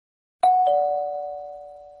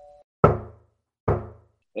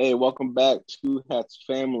Hey, welcome back, Two Hats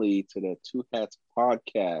family, to the Two Hats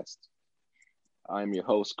podcast. I'm your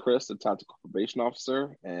host, Chris, the Tactical Probation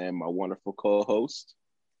Officer, and my wonderful co-host.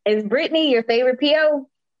 Is Brittany your favorite PO?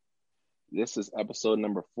 This is episode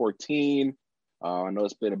number 14. I know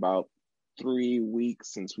it's been about 3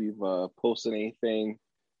 weeks since we've posted anything.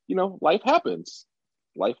 You know, life happens.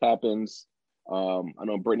 Life happens. I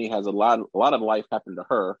know Brittany has a lot of life happened to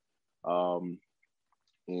her,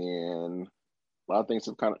 and a lot of things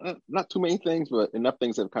have kind of not too many things, but enough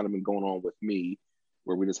things have kind of been going on with me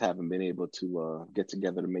where we just haven't been able to get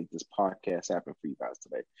together to make this podcast happen for you guys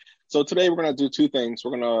today. So today we're going to do two things.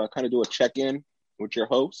 We're going to kind of do a check-in with your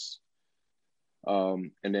hosts.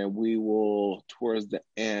 And then we will, towards the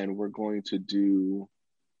end, we're going to do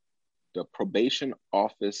the probation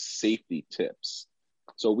office safety tips.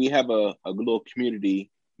 So we have a little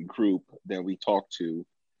community group that we talk to,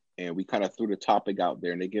 and we kind of threw the topic out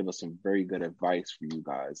there, and they give us some very good advice for you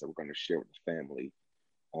guys that we're going to share with the family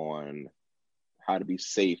on how to be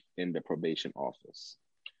safe in the probation office.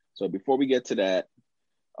 So before we get to that,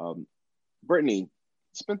 Brittany,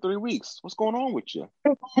 it's been 3 weeks. What's going on with you?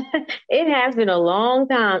 It has been a long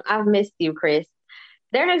time. I've missed you, Chris.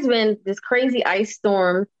 There has been this crazy ice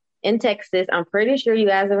storm in Texas. I'm pretty sure you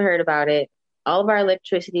guys have heard about it. All of our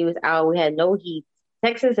electricity was out. We had no heat.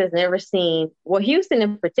 Texas has never seen, well, Houston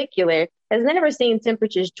in particular, has never seen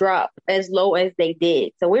temperatures drop as low as they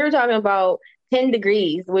did. So we were talking about 10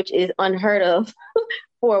 degrees, which is unheard of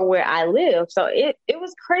for where I live. So it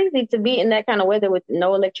was crazy to be in that kind of weather with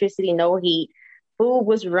no electricity, no heat. Food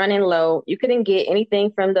was running low. You couldn't get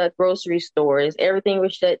anything from the grocery stores. Everything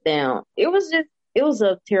was shut down. It was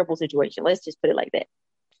a terrible situation. Let's just put it like that.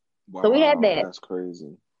 Wow, So we had that. That's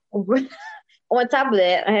crazy. On top of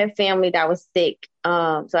that, I had family that was sick.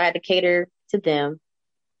 So I had to cater to them.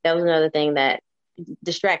 That was another thing that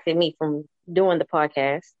distracted me from doing the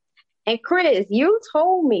podcast. And Chris, you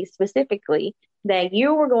told me specifically that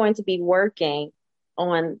you were going to be working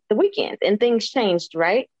on the weekends and things changed,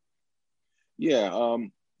 right? Yeah.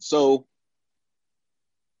 So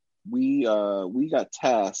we got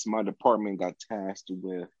tasked. My department got tasked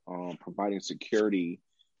with providing security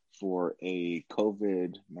for a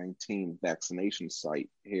COVID-19 vaccination site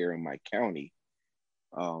here in my county.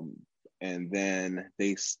 And then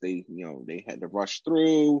they had to rush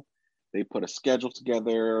through. They put a schedule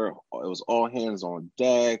together. It was all hands on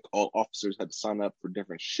deck. All officers had to sign up for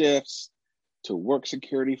different shifts to work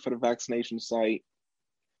security for the vaccination site.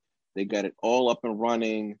 They got it all up and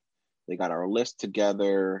running. They got our list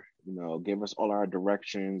together, gave us all our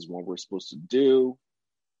directions, what we're supposed to do.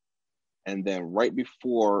 And then right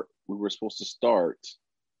before we were supposed to start,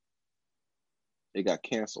 it got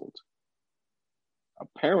canceled.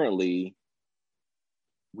 Apparently,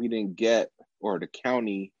 we didn't get, or the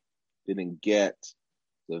county didn't get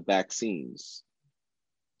the vaccines.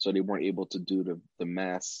 So they weren't able to do the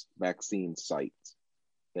mass vaccine site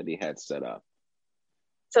that they had set up.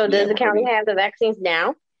 So does the county have the vaccines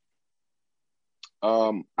now?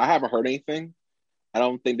 I haven't heard anything. I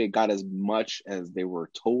don't think they got as much as they were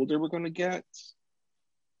told they were going to get.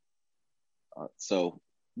 So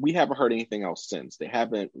we haven't heard anything else since. They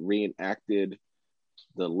haven't reenacted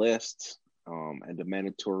the list and the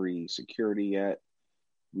mandatory security yet.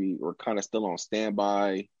 We were kind of still on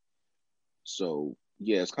standby. So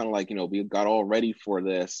yeah, it's kind of like, we got all ready for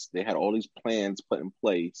this. They had all these plans put in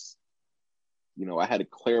place. I had to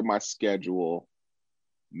clear my schedule,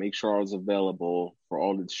 make sure I was available for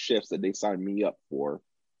all the shifts that they signed me up for,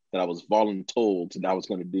 that I was voluntold that I was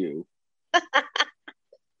going to do.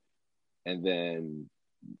 And then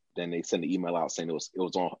they sent an email out saying it was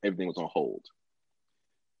on, everything was on hold,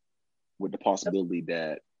 with the possibility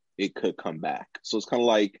that it could come back. So it's kind of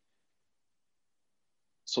like,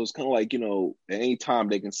 at any time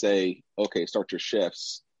they can say, okay, start your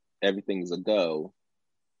shifts, everything's a go.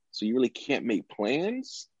 So you really can't make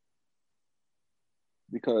plans,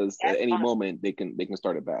 because at any moment they can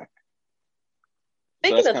start it back.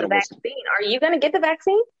 Speaking of the vaccine, are you going to get the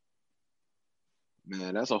vaccine?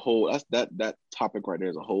 Man, that topic right there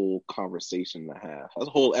is a whole conversation to have. That's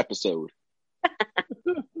a whole episode.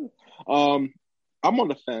 I'm on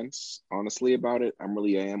the fence, honestly, about it. I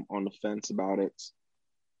really am on the fence about it.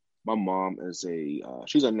 My mom is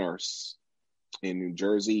she's a nurse in New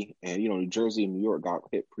Jersey, and New Jersey and New York got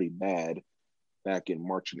hit pretty bad back in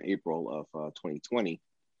March and April of 2020.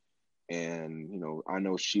 And I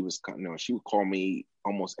know she was, she would call me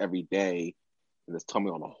almost every day and just tell me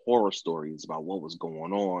all the horror stories about what was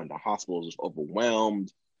going on. The hospitals was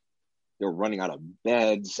overwhelmed. They were running out of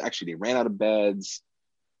beds. Actually, they ran out of beds.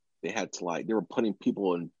 They had to they were putting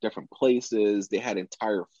people in different places. They had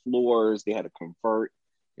entire floors they had to convert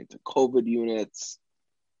into COVID units,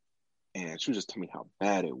 and she was just telling me how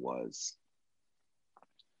bad it was.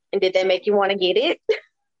 And did that make you want to get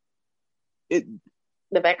it?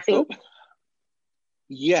 The vaccine?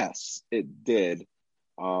 Yes, it did.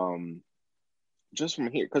 Just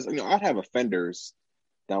from here, because I'd have offenders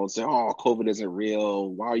that would say, "Oh, COVID isn't real.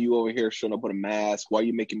 Why are you over here showing up with a mask? Why are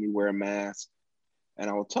you making me wear a mask?" And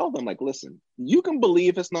I would tell them, like, listen, you can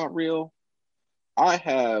believe it's not real. I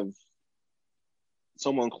have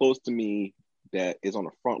someone close to me that is on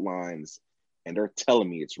the front lines, and they're telling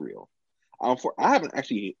me it's real. I haven't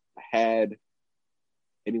actually had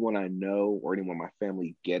anyone I know or anyone in my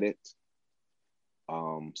family get it.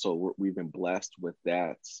 So we've been blessed with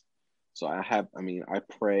that. So I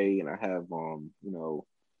pray and I have,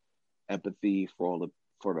 empathy for the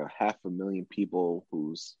 500,000 people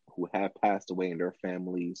who have passed away in their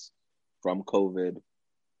families from COVID.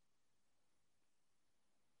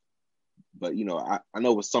 But, I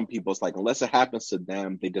know with some people, it's like, unless it happens to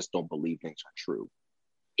them, they just don't believe things are true.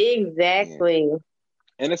 Exactly.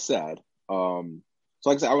 And it's sad. So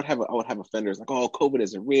like I said, I would have offenders like, "Oh, COVID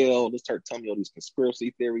isn't real." They start telling me all these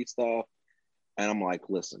conspiracy theory stuff. And I'm like,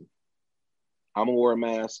 listen, I'm gonna wear a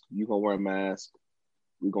mask, you gonna wear a mask.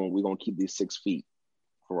 We're gonna keep these 6 feet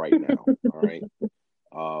for right now. All right.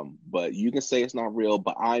 But you can say it's not real,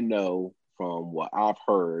 but I know from what I've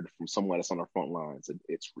heard from someone that's on the front lines,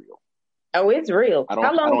 it's real. Oh, it's real.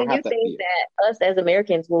 How long do you think that us as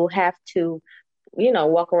Americans will have to,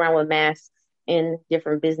 walk around with masks in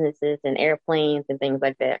different businesses and airplanes and things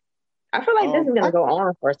like that? I feel like this is going to go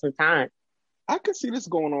on for some time. I can see this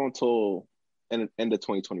going on till end of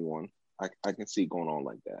 2021. I can see it going on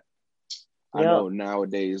like that. Yep. I know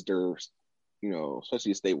nowadays there's,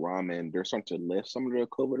 especially the state where I'm in, they're starting to lift some of the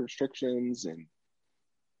COVID restrictions and,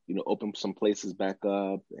 open some places back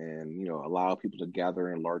up and, allow people to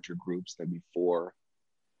gather in larger groups than before.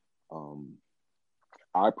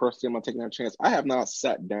 I personally am not taking that chance. I have not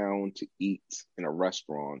sat down to eat in a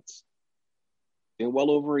restaurant in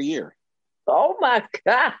well over a year. Oh my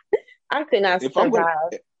God. I could not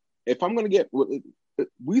survive. If I'm going to get,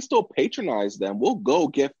 we still patronize them. We'll go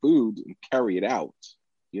get food and carry it out.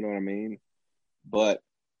 You know what I mean? But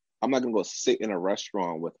I'm not going to go sit in a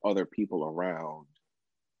restaurant with other people around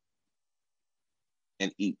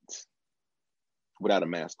and eat without a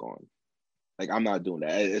mask on. Like, I'm not doing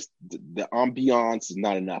that. The ambiance is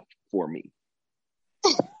not enough for me.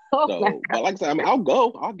 But like I said,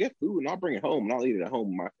 I'll get food and I'll bring it home and I'll eat it at home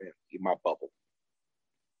with my family, in my bubble.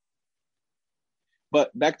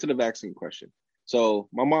 But back to the vaccine question. So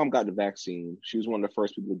my mom got the vaccine. She was one of the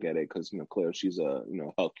first people to get it because, clearly she's a,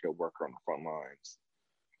 healthcare worker on the front lines.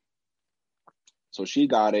 So she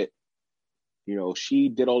got it.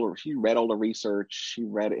 She read all the research. She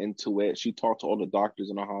read into it. She talked to all the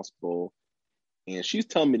doctors in the hospital. And she's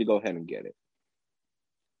telling me to go ahead and get it.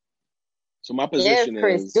 So my position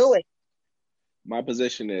is, do it. My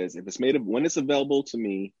position is, if it's when it's available to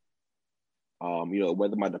me,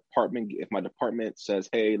 whether if my department says,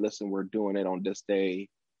 "Hey, listen, we're doing it on this day,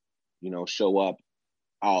 show up,"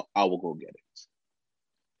 I will go get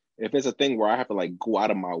it. If it's a thing where I have to go out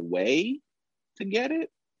of my way to get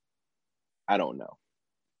it, I don't know.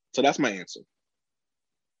 So that's my answer.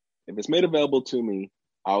 If it's made available to me,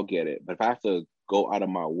 I'll get it. But if I have to go out of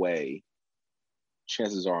my way,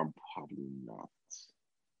 chances are I'm probably not.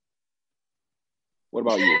 What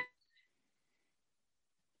about you?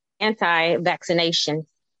 Anti-vaccination.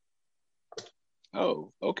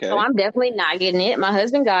 Oh, okay. So I'm definitely not getting it. My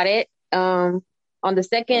husband got it on the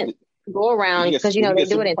second go around because they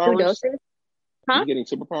do it in 2 doses. Huh? Are you getting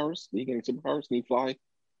superpowers? Can you fly?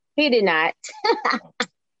 He did not.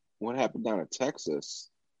 What happened down in Texas?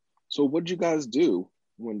 So what did you guys do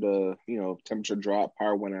when the temperature dropped,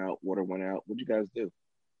 power went out, water went out? What did you guys do?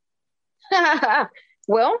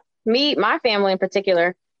 Well, my family in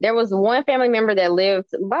particular, there was one family member that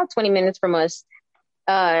lived about 20 minutes from us.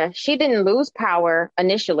 She didn't lose power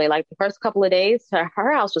initially. Like the first couple of days,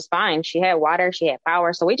 her house was fine. She had water, she had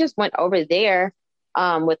power. So we just went over there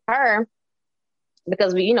with her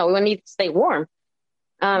because we need to stay warm.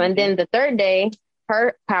 And then the third day,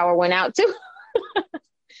 her power went out too.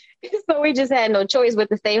 So we just had no choice but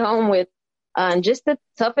to stay home with just to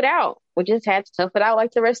tough it out. We just had to tough it out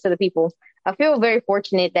like the rest of the people. I feel very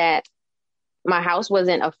fortunate that my house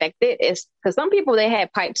wasn't affected. It's because some people, they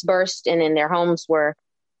had pipes burst and then their homes were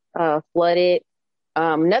flooded.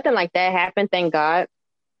 Nothing like that happened, thank God,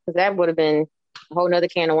 because that would have been a whole nother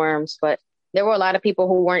can of worms. But there were a lot of people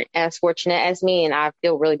who weren't as fortunate as me, and I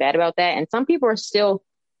feel really bad about that. And some people are still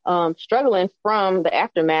struggling from the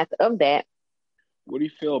aftermath of that. What do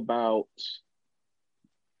you feel about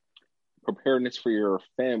preparedness for your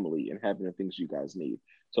family and having the things you guys need.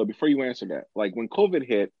 So before you answer that, like when COVID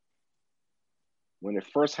hit, when it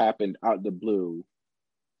first happened out of the blue,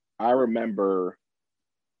 I remember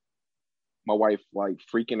my wife like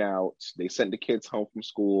freaking out. They sent the kids home from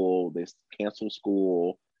school. They canceled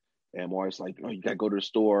school, and my wife's like, "Oh, you gotta go to the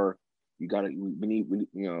store. You gotta. We need, you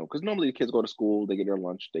know, because normally the kids go to school. They get their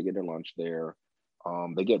lunch. They get their lunch there.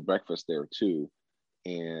 They get breakfast there too,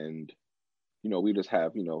 and we just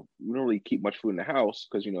have, we don't really keep much food in the house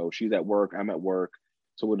because, she's at work, I'm at work.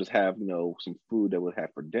 So we'll just have, some food that we'll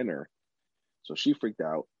have for dinner. So she freaked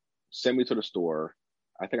out, sent me to the store.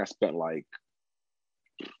 I think I spent like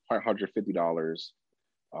 $150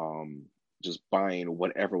 just buying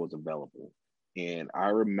whatever was available. And I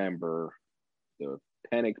remember the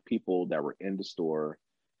panicked people that were in the store.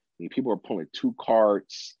 I mean, people were pulling two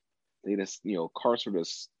carts. They just, carts were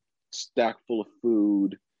just stacked full of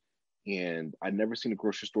food. And I'd never seen a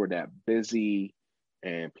grocery store that busy,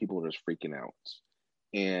 and people were just freaking out.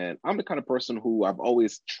 And I'm the kind of person who I've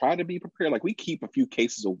always tried to be prepared. Like we keep a few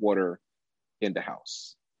cases of water in the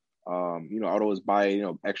house. I'd always buy,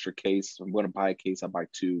 extra case. If I'm going to buy a case, I buy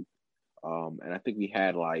two. And I think we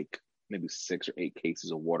had like maybe 6 or 8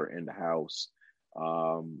 cases of water in the house.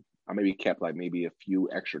 I maybe kept like maybe a few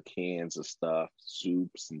extra cans of stuff,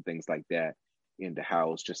 soups and things like that in the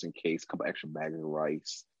house just in case, a couple extra bags of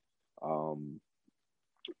rice.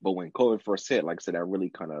 But when COVID first hit, like I said, I really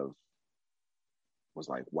kind of was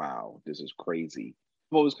like, wow, this is crazy.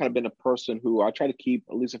 I've always kind of been a person who I try to keep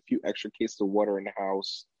at least a few extra cases of water in the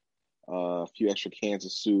house, a few extra cans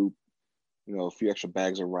of soup, a few extra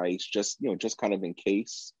bags of rice, just kind of in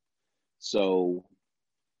case. So,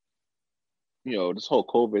 this whole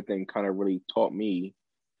COVID thing kind of really taught me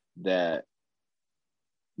that,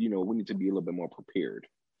 we need to be a little bit more prepared.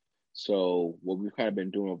 So what we've kind of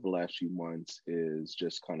been doing over the last few months is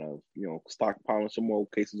just kind of, stockpiling some more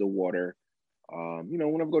cases of water.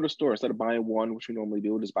 Whenever we go to the store, instead of buying one, which we normally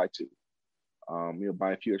do, just buy two.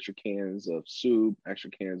 Buy a few extra cans of soup, extra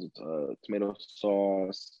cans of tomato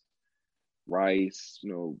sauce, rice,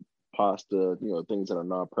 pasta, things that are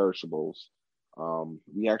non-perishables.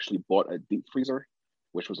 We actually bought a deep freezer,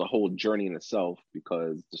 which was a whole journey in itself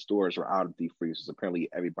because the stores were out of deep freezers. Apparently,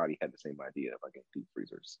 everybody had the same idea of like deep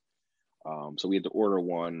freezers. So we had to order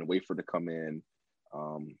one, wait for it to come in,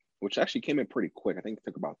 which actually came in pretty quick. I think it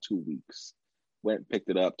took about 2 weeks. Went, picked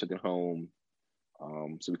it up, took it home.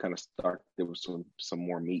 So we kind of started with some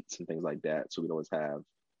more meats and things like that. So we'd always have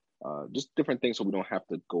just different things so we don't have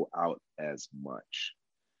to go out as much.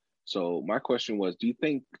 So my question was, do you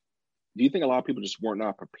think a lot of people just were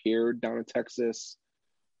not prepared down in Texas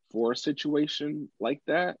for a situation like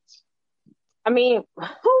that? I mean,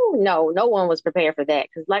 no one was prepared for that.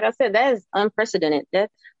 Because like I said, that is unprecedented.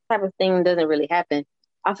 That type of thing doesn't really happen.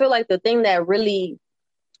 I feel like the thing that really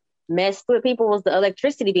messed with people was the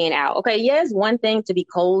electricity being out. Okay, yes, one thing to be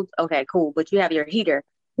cold. Okay, cool. But you have your heater.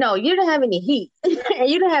 No, you don't have any heat and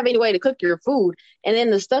you don't have any way to cook your food. And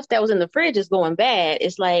then the stuff that was in the fridge is going bad.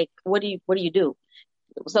 It's like, what do you do?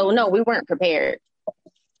 So no, we weren't prepared.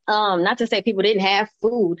 Not to say people didn't have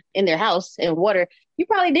food in their house and water. You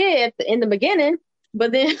probably did in the beginning,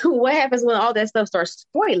 but then what happens when all that stuff starts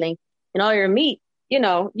spoiling and all your meat, you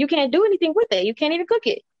can't do anything with it. You can't even cook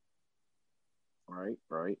it.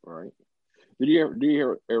 Right. Did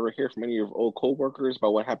you ever hear from any of your old coworkers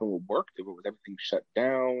about what happened with work? Was everything shut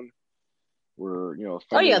down? Were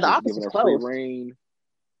Oh yeah, families the just office giving was her free closed. reign?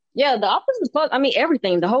 Yeah, the office was closed. I mean,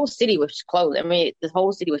 everything. The whole city was closed. I mean, the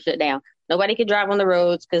whole city was shut down. Nobody could drive on the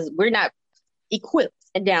roads because we're not equipped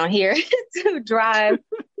down here to drive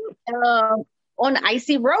on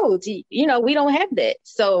icy roads. We don't have that.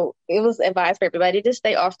 So it was advised for everybody to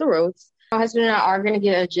stay off the roads. My husband and I are going to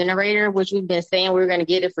get a generator, which we've been saying we are going to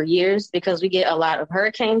get it for years because we get a lot of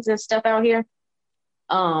hurricanes and stuff out here.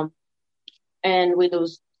 And we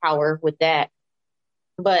lose power with that.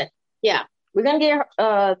 But yeah, we're going to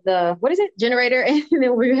get generator. And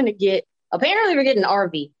then apparently we're getting an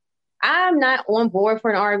RV. I'm not on board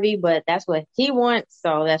for an RV, but that's what he wants.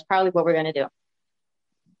 So that's probably what we're going to do.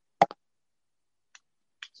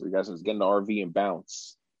 So you guys just get an RV and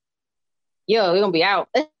bounce. Yo, we're going to be out.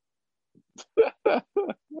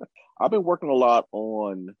 I've been working a lot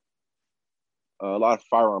on a lot of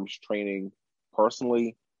firearms training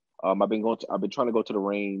personally. I've been trying to go to the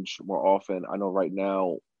range more often. I know right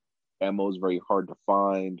now ammo is very hard to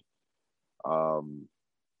find.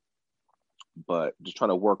 But just trying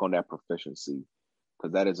to work on that proficiency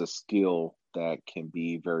because that is a skill that can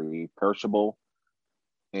be very perishable.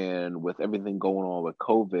 And with everything going on with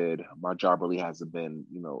COVID, my job really hasn't been,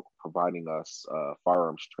 providing us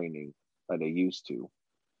firearms training like they used to.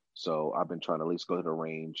 So I've been trying to at least go to the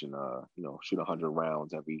range and shoot 100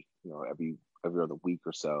 rounds every other week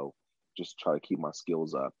or so, just to try to keep my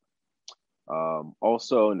skills up.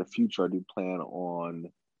 Also in the future, I do plan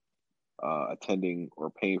on attending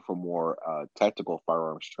or paying for more tactical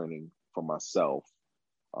firearms training for myself.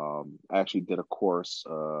 I actually did a course,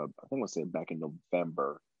 I think I was saying back in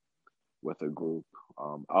November with a group,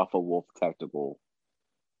 Alpha Wolf Tactical,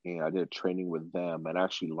 and I did training with them and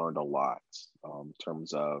actually learned a lot in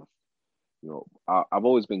terms of, I've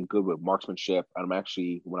always been good with marksmanship. I'm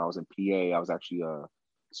actually, when I was in PA, I was actually a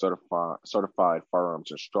certified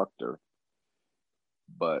firearms instructor.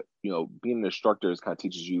 But being an instructor kind of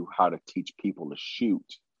teaches you how to teach people to shoot,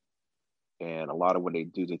 and a lot of what they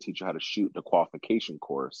do, they teach you how to shoot the qualification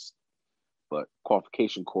course. But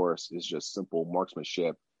qualification course is just simple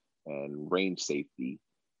marksmanship and range safety.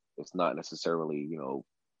 It's not necessarily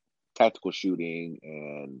tactical shooting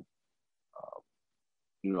and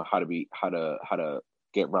how to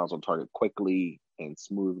get rounds on target quickly and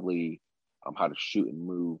smoothly, how to shoot and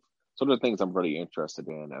move. So those are things I'm really interested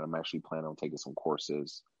in, and I'm actually planning on taking some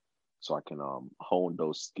courses so I can hone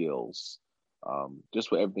those skills.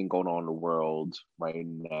 Just with everything going on in the world right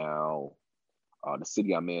now, the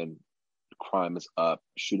city I'm in, crime is up,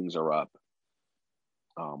 shootings are up.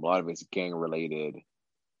 A lot of it's gang related.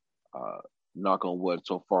 Knock on wood,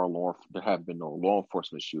 so far there have been no law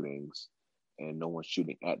enforcement shootings, and no one's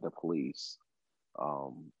shooting at the police.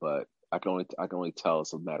 But I can only tell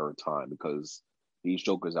it's a matter of time, because these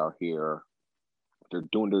jokers out here, they're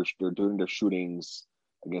doing their shootings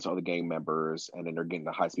against other gang members, and then they're getting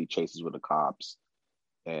the high speed chases with the cops,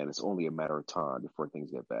 and it's only a matter of time before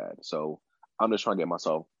things get bad. So I'm just trying to get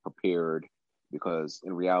myself prepared, because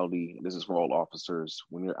in reality, this is for all officers.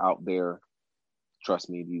 When you're out there, trust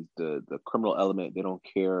me, the criminal element, they don't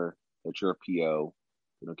care that you're a PO,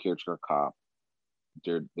 they don't care that you're a cop.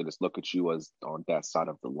 They just look at you as on that side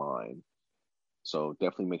of the line. So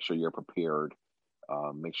definitely make sure you're prepared.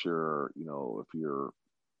 Make sure if you're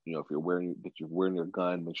wearing your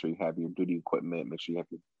gun, make sure you have your duty equipment. Make sure you have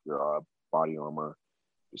your body armor.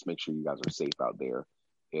 Just make sure you guys are safe out there.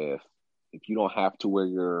 If you don't have to wear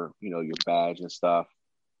your badge and stuff,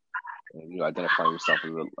 and identify yourself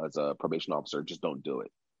as a probation officer, just don't do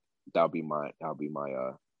it. That'll be my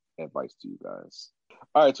advice to you guys.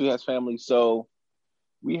 All right, so yes, family. So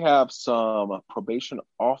we have some probation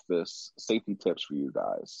office safety tips for you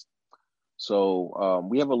guys. So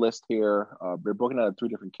we have a list here. They're broken out in 3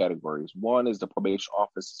 different categories. One is the probation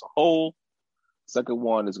office as a whole. Second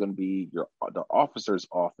one is going to be the officer's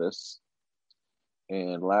office.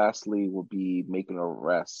 And lastly will be making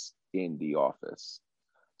arrests in the office.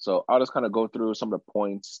 So I'll just kind of go through some of the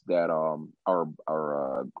points that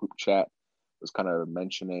our group chat was kind of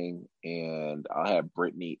mentioning, and I'll have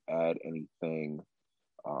Brittany add anything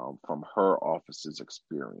from her office's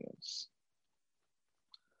experience.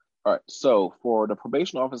 All right, so for the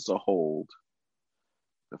probation office as a whole,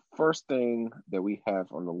 the first thing that we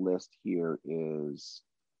have on the list here is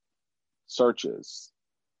searches.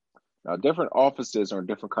 Now, different offices are in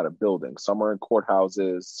different kind of buildings. Some are in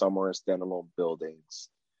courthouses, some are in standalone buildings.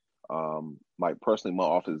 My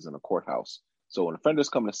office is in a courthouse. So when offenders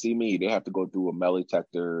come to see me, they have to go through a metal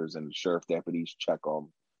detectors, and the sheriff deputies check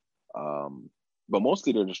them. But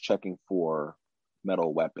mostly they're just checking for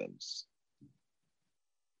metal weapons.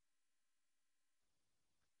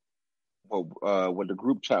 What the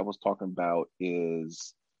group chat was talking about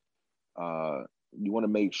is you want to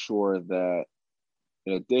make sure that,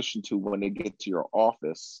 in addition to when they get to your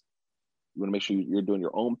office, you want to make sure you're doing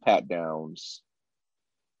your own pat downs.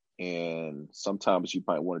 And sometimes you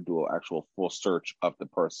might want to do an actual full search of the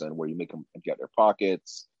person, where you make them get their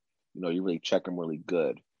pockets. You really check them really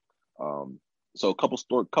good. So a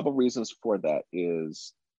couple reasons for that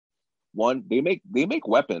is, one, they make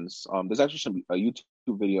weapons. There's actually a YouTube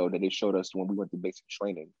video that they showed us when we went to basic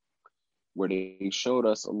training, where they showed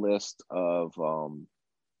us a list of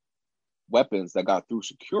weapons that got through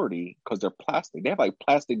security because they're plastic. They have like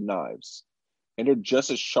plastic knives, and they're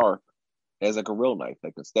just as sharp as like a real knife.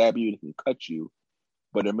 They can stab you, they can cut you,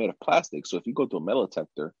 but they're made of plastic. So if you go through a metal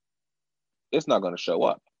detector, it's not going to show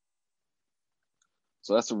up.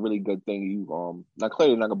 So that's a really good thing. You now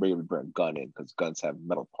clearly not going to be able to bring a gun in, because guns have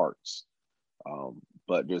metal parts.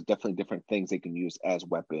 But there's definitely different things they can use as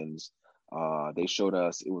weapons. They showed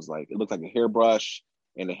us, it looked like a hairbrush,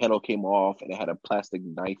 and the handle came off, and it had a plastic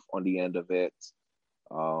knife on the end of it.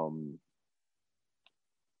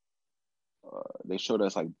 They showed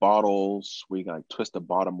us like bottles where you can like twist the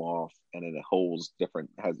bottom off, and then it holds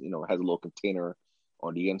has a little container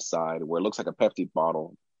on the inside where it looks like a Pepsi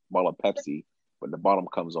bottle of Pepsi, but the bottom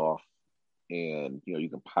comes off, and you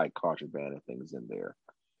can hide contraband and things in there,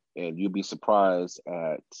 and you'd be surprised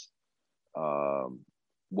at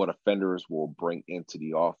what offenders will bring into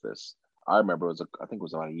the office. I remember I think it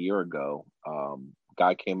was about a year ago.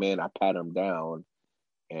 Guy came in, I pat him down,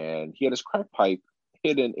 and he had his crack pipe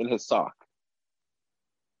hidden in his sock.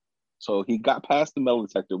 So he got past the metal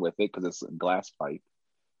detector with it because it's a glass pipe.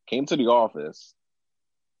 Came to the office,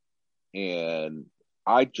 and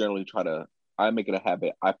I generally I make it a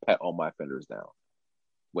habit. I pat all my offenders down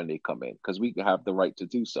when they come in because we have the right to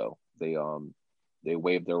do so. They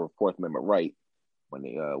waive their Fourth Amendment right when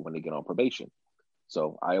they get on probation.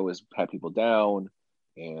 So I always pat people down,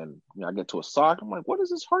 and I get to a sock. I'm like, what is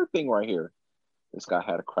this heart thing right here? This guy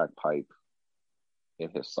had a crack pipe in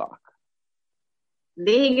his sock.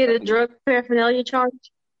 Did he get a drug paraphernalia charge?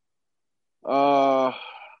 Let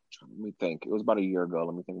me think. It was about a year ago.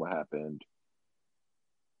 Let me think what happened.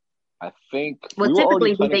 I think well,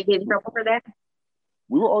 typically, do they get in trouble for that?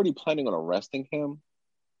 We were already planning on arresting him.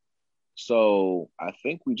 So I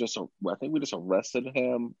think we just arrested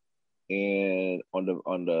him, and on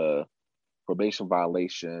the probation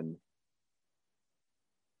violation,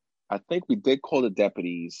 I think we did call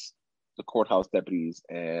the courthouse deputies,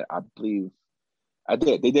 and I believe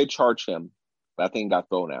they did charge him, but I think it got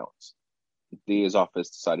thrown out. The DA's office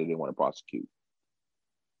decided they want to prosecute.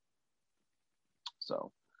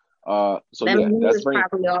 So that's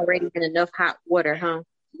probably already in enough hot water, huh?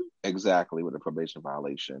 Exactly, with a probation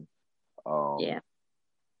violation. Yeah.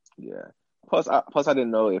 Plus, I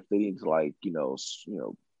didn't know if they need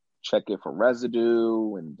to check it for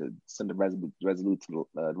residue and to send the residue to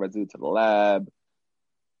the lab.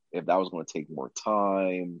 If that was going to take more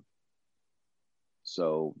time,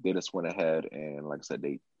 so they just went ahead and, like I said,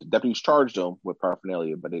 the deputies charged him with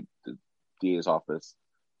paraphernalia, but the DA's office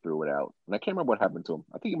threw it out. And I can't remember what happened to him.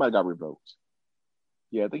 I think he might have got revoked.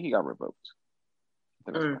 Yeah, I think he got revoked.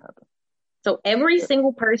 I think that's what happened. So every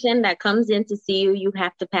single person that comes in to see you, you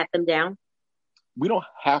have to pat them down? We don't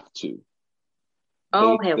have to.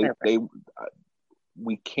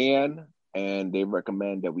 We can, and they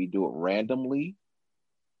recommend that we do it randomly.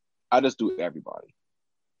 I just do everybody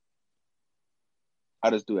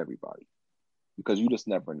because you just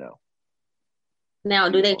never know. Now,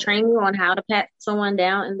 do they train you on how to pat someone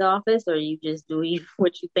down in the office, or you just do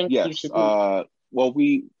what you think you should do? Well,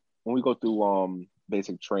 when we go through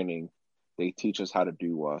basic training, they teach us how to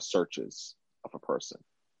do searches of a person.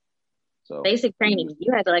 So basic training.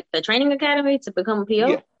 You had the training academy to become a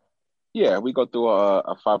PO? Yeah, we go through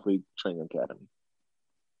a 5-week training academy.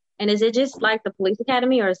 And is it just like the police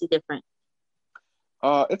academy, or is it different?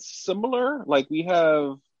 It's similar. Like, we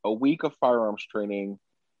have a week of firearms training,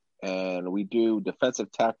 and we do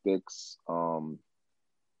defensive tactics thrown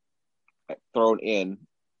in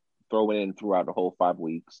throughout the whole 5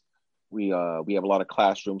 weeks. We have a lot of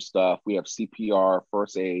classroom stuff. We have CPR,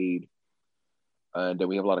 first aid, and then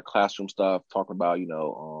we have a lot of classroom stuff talking about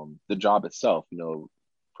the job itself.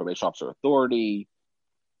 Probation officer authority,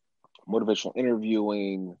 motivational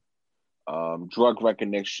interviewing, drug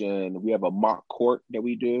recognition. We have a mock court that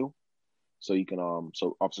we do, so you can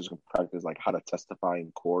so officers can practice how to testify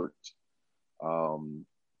in court,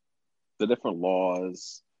 the different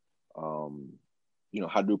laws, how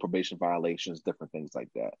to do probation violations, different things like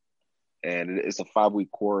that. And it's a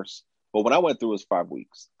 5-week course. But when I went through, it was 5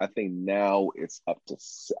 weeks. I think now it's up to.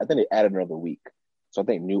 I think they added another week. So I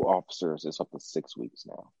think new officers, it's up to 6 weeks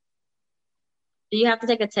now. Do you have to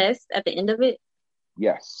take a test at the end of it?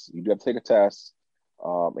 Yes, you do have to take a test,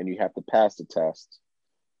 and you have to pass the test.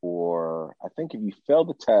 Or I think if you fail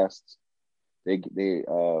the test, they give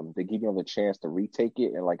you the chance to retake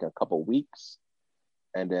it in a couple weeks,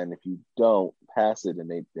 and then if you don't pass it,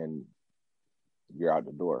 then you're out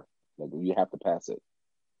the door. You have to pass it.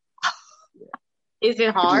 Yeah. Is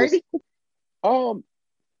it hard?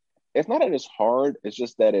 It's not that it's hard. It's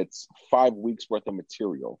just that it's 5 weeks worth of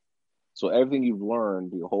material. So everything you've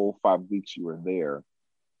learned the whole 5 weeks you were there,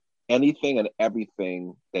 anything and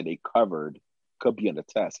everything that they covered could be in the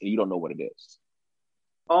test, and you don't know what it is.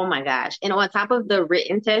 Oh my gosh! And on top of the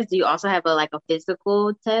written test, do you also have a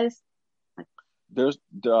physical test?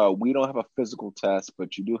 We don't have a physical test,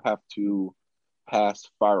 but you do have to pass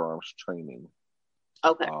firearms training.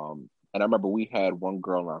 Okay. And I remember we had one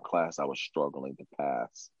girl in our class I was struggling to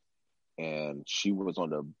pass, and she was on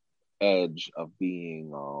the edge of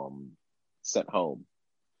being sent home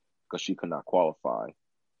because she could not qualify.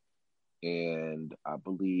 And I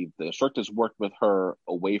believe the instructors worked with her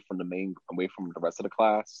away from the rest of the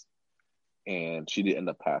class, and she did end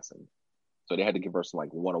up passing. So they had to give her some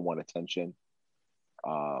one-on-one attention.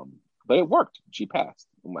 But it worked. She passed.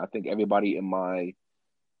 I think everybody in my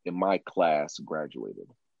in my class graduated.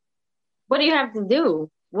 What do you have to do?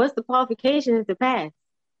 What's the qualifications to pass?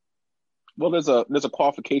 Well, there's a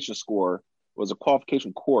qualification score. Was a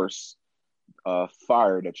qualification course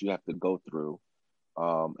fire that you have to go through,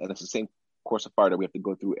 and it's the same course of fire that we have to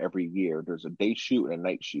go through every year. There's a day shoot and a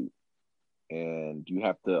night shoot, and you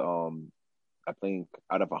have to I think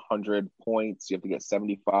out of 100 points, you have to get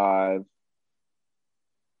 75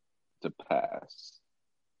 to pass.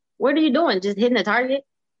 What are you doing? Just hitting a target?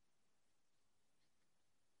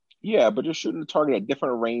 Yeah, but you're shooting the target at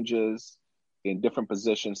different ranges, in different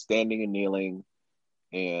positions, standing and kneeling,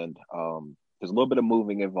 and there's a little bit of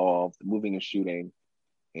moving involved, moving and shooting,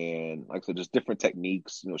 and like I said, just different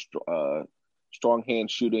techniques. Strong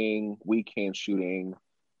hand shooting, weak hand shooting,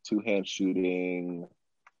 two hand shooting.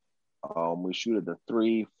 We shoot at the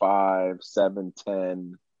 3, 5, 7,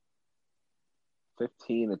 10,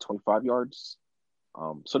 15, and 25 yards.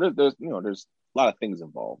 So there's a lot of things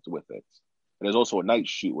involved with it. And there's also a night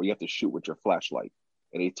shoot where you have to shoot with your flashlight,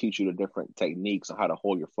 and they teach you the different techniques on how to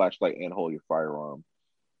hold your flashlight and hold your firearm,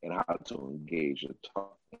 and how to engage your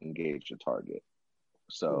target.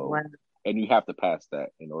 So, wow. And you have to pass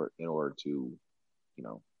that in order to,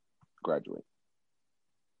 graduate.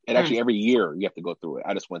 And actually, every year you have to go through it.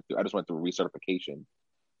 I just went through recertification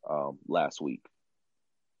last week.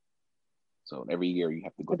 So every year you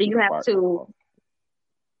have to go. Do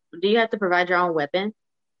you have to provide your own weapon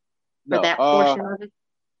for that portion of it?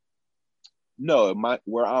 No,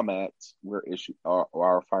 where I'm at, we're issued.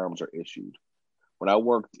 Our firearms are issued. When I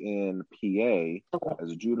worked in PA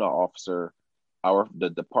as a juvenile officer, the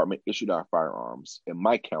department issued our firearms in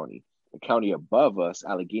my county. The county above us,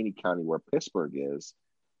 Allegheny County, where Pittsburgh is,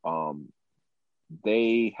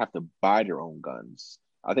 they have to buy their own guns.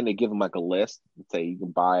 I think they give them like a list and say you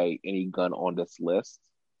can buy any gun on this list.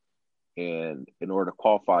 And in order to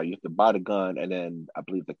qualify, you have to buy the gun, and then I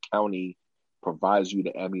believe the county provides you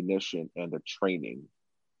the ammunition and the training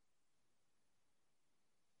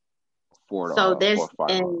for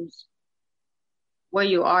firearms. Where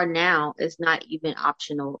you are now is not even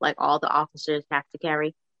optional. Like all the officers have to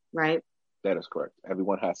carry, right? That is correct.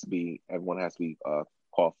 Everyone has to be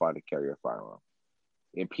qualified to carry a firearm.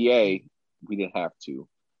 In PA, we didn't have to.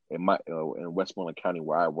 In Westmoreland County,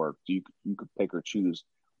 where I worked, you could pick or choose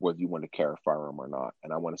whether you want to carry a firearm or not.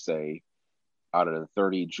 And I want to say, out of the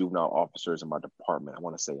 30 juvenile officers in my department, I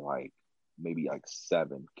want to say maybe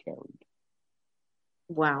 7 carried.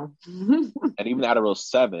 Wow. And even out of those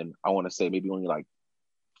 7, I want to say maybe only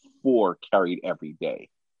 4 carried every day.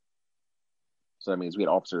 So that means we had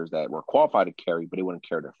officers that were qualified to carry, but they wouldn't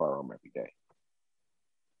carry their firearm every day.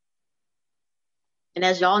 And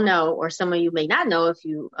as y'all know, or some of you may not know if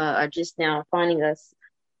you are just now finding us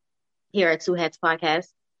here at Two Hats Podcast,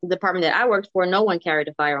 the department that I worked for, no one carried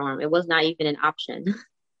a firearm. It was not even an option.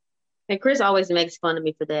 And Chris always makes fun of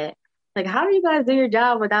me for that. Like, how do you guys do your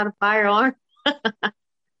job without a firearm?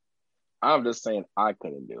 I'm just saying I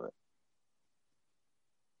couldn't do it.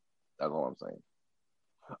 That's all I'm saying.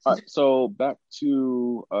 All right, so back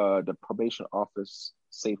to the probation office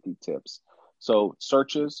safety tips. So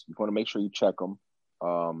searches, you want to make sure you check them.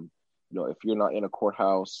 If you're not in a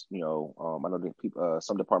courthouse, I know that people,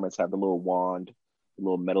 some departments have the little wand, the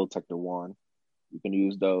little metal detector wand. You can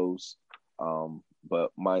use those.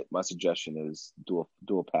 But my suggestion is do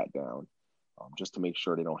a pat down, just to make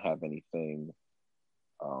sure they don't have anything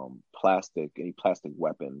any plastic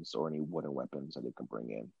weapons or any wooden weapons that they can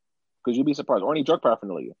bring in. Because you'd be surprised, or any drug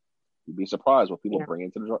paraphernalia. You'd be surprised what people bring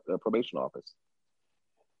into the probation office.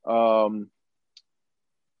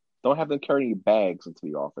 Don't have them carry any bags into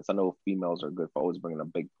the office. I know females are good for always bringing a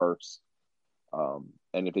big purse.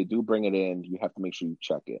 And if they do bring it in, you have to make sure you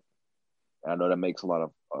check it. And I know that makes a lot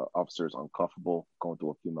of officers uncomfortable going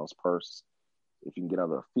through a female's purse. If you can get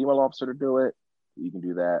another female officer to do it, you can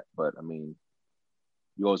do that. But I mean,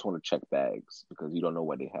 you always want to check bags because you don't know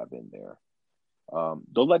what they have in there.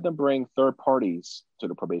 Don't let them bring third parties to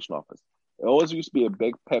the probation office. It always used to be a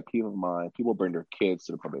big pet peeve of mine. People bring their kids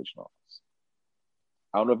to the probation office.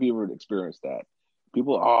 I don't know if you ever experienced that.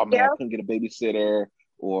 People, oh man, I couldn't get a babysitter,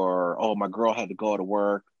 or oh, my girl had to go to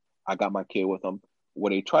work. I got my kid with them. What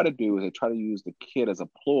they try to do is they try to use the kid as a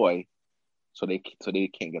ploy so they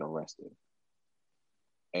can't get arrested.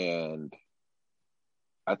 And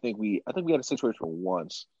I think we had a situation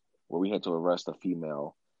once where we had to arrest a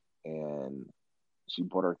female, and she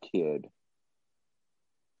brought her kid,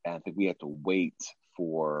 and I think we had to wait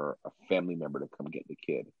for a family member to come get the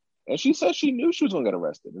kid. And she said she knew she was going to get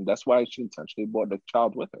arrested, and that's why she intentionally brought the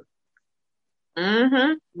child with her.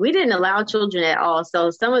 Mm-hmm. We didn't allow children at all,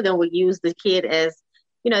 so some of them would use the kid as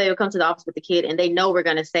they would come to the office with the kid and they know we're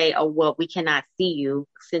going to say, oh, well, we cannot see you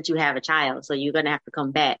since you have a child. So you're going to have to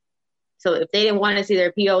come back. So if they didn't want to see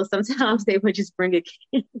their PO, sometimes they would just bring a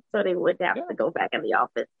kid so they wouldn't have Yeah. to go back in the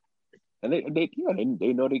office. And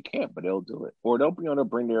they know they can't, but they'll do it. Or they'll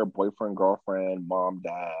bring their boyfriend, girlfriend, mom,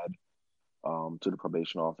 dad, to the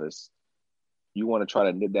probation office. You want to try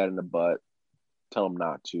to nip that in the butt, tell them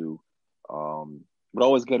not to. What I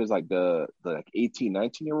always get is like the like 18,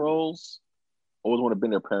 19-year-olds always want to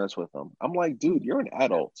bring their parents with them. I'm like, dude, you're an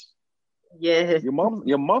adult. Yeah. Your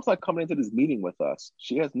mom's not coming into this meeting with us.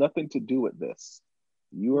 She has nothing to do with this.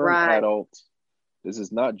 You are an Right. adult. This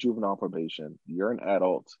is not juvenile probation. You're an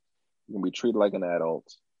adult. You're gonna be treated like an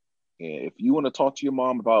adult. And if you want to talk to your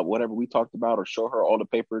mom about whatever we talked about or show her all the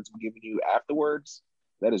papers we're giving you afterwards,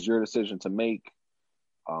 that is your decision to make.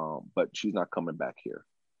 But she's not coming back here.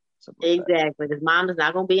 Exactly. Because mom is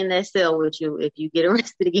not going to be in that cell with you if you get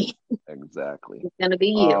arrested again. Exactly. It's going to be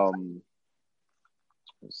you.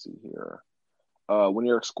 Let's see here. When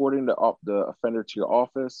you're escorting the offender to your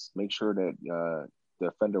office, make sure that the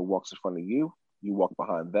offender walks in front of you. You walk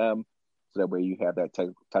behind them, so that way you have that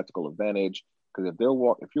tactical advantage. Because if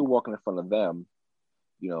you're walking in front of them,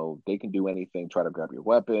 they can do anything. Try to grab your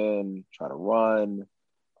weapon, try to run,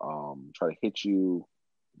 try to hit you.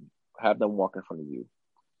 Have them walk in front of you.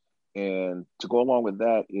 And to go along with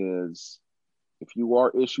that is, if you are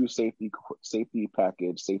issued safety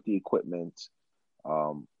package, safety equipment,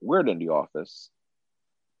 wear it in the office.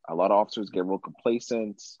 A lot of officers get real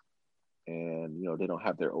complacent, and they don't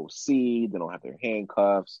have their OC, they don't have their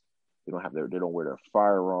handcuffs, they don't wear their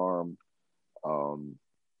firearm. They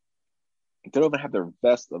don't even have their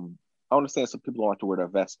vest. I understand some people don't like to wear their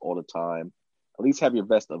vest all the time. At least have your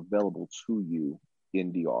vest available to you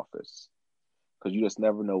in the office, because you just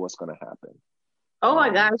never know what's going to happen. Oh my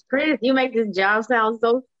gosh, Chris, you make this job sound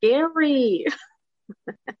so scary.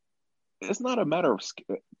 It's not a matter of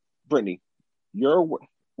Brittany. You're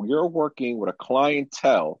working with a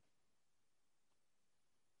clientele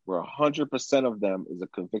where 100% of them is a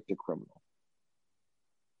convicted criminal.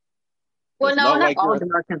 Well, no, not all of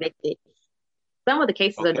them are convicted. Some of the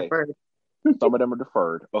cases are deferred. Some of them are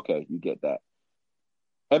deferred. Okay, you get that.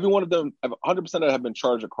 Every one of them, 100% of them have been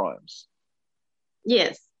charged with crimes.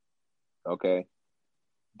 Yes. Okay.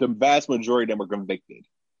 The vast majority of them are convicted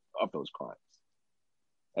of those crimes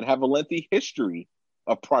and have a lengthy history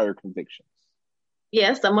of prior convictions.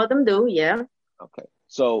 Yes, some of them do, yeah. Okay.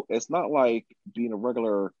 So it's not like being a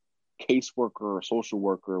regular caseworker or social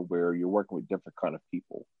worker where you're working with different kind of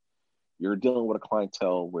people. You're dealing with a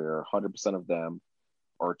clientele where 100% of them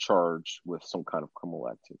are charged with some kind of criminal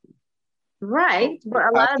activity. Right. So but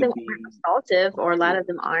a lot of them aren't assaultive, or a lot of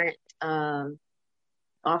them aren't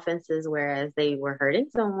offenses, whereas they were hurting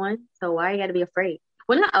someone. So why you got to be afraid?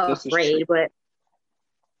 Well, not afraid, but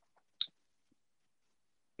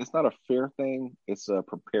it's not a fear thing. It's a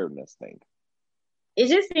preparedness thing. It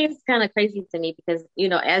just seems kind of crazy to me because,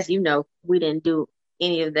 as you know, we didn't do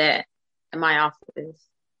any of that in my office.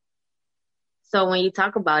 So when you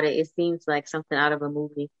talk about it, it seems like something out of a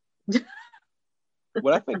movie.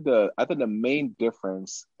 Well, I think the main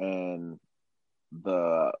difference and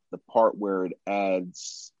the part where it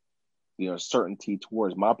adds, certainty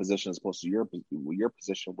towards my position as opposed to your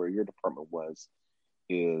position where your department was,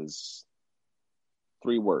 is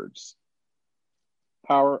 3 words: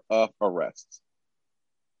 power of arrest.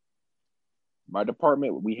 My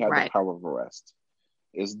department, we have the power of arrest.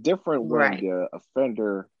 It's different when the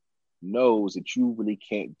offender knows that you really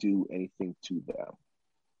can't do anything to them.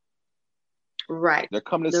 Right. They're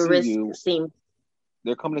coming to see you.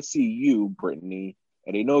 They're coming to see you, Brittany,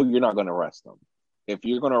 and they know you're not going to arrest them. If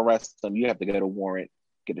you're going to arrest them, you have to get a warrant,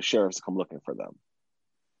 get the sheriffs to come looking for them.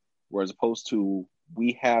 Whereas opposed to,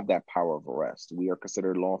 we have that power of arrest. We are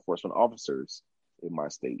considered law enforcement officers in my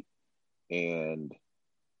state. And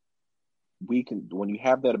we can, when you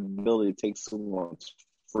have that ability to take someone's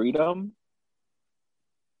freedom,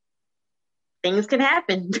 things can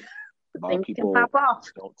happen. A lot of people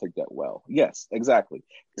don't take that well. Yes, exactly.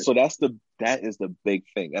 So that is the big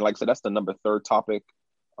thing. And like I said, that's the number 3rd topic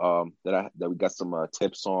that we got some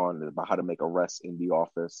tips on about how to make arrests in the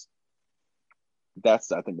office.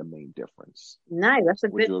 That's, I think, the main difference. Nice. That's a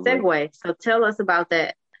good segue. So tell us about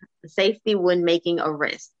that safety when making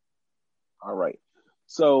arrests. All right.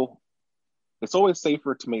 So it's always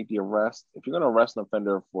safer to make the arrest. If you're going to arrest an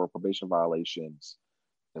offender for probation violations,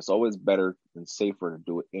 it's always better and safer to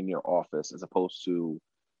do it in your office as opposed to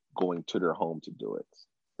going to their home to do it.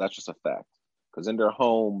 That's just a fact. Because in their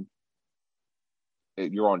home,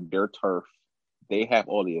 you're on their turf. They have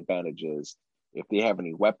all the advantages. If they have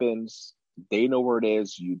any weapons, they know where it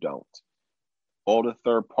is. You don't. all the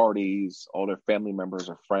third parties, all their family members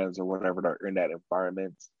or friends or whatever that are in that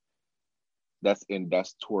environment,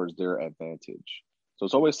 that's towards their advantage. So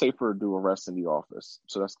it's always safer to do arrests in the office.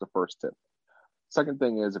 So that's the first tip. Second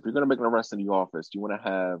thing is, if you're going to make an arrest in the office, you want to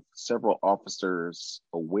have several officers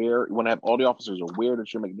aware. You want to have all the officers aware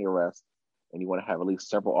that you're making the arrest, and you want to have at least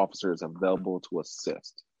several officers available to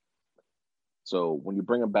assist. So when you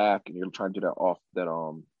bring them back and you're trying to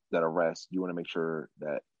do that arrest, you want to make sure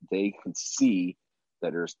that they can see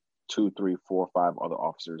that there's 2, 3, 4, 5 other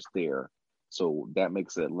officers there. So that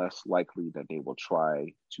makes it less likely that they will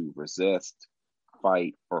try to resist,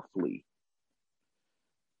 fight, or flee.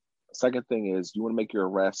 Second thing is you want to make your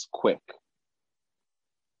arrest quick,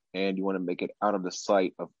 and you want to make it out of the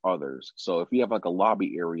sight of others. So if you have like a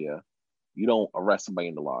lobby area, you don't arrest somebody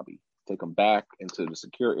in the lobby. Take them back into the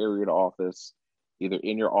secure area of the office, either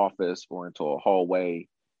in your office or into a hallway,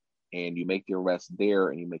 and you make the arrest there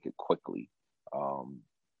and you make it quickly.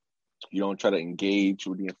 You don't try to engage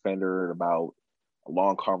with the offender about a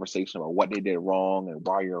long conversation about what they did wrong and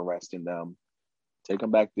why you're arresting them. Take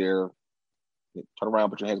them back there, turn around,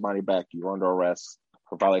 put your hands behind your back. You're under arrest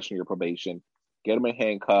for violation of your probation. Get them in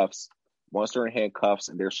handcuffs. Once they're in handcuffs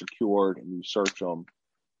and they're secured and you search them,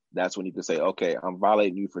 that's when you can say, okay, I'm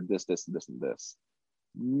violating you for this, this, this, and this.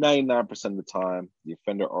 99% of the time, the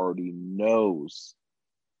offender already knows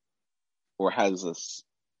or has a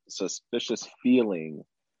suspicious feeling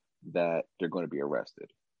that they're going to be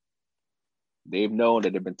arrested. They've known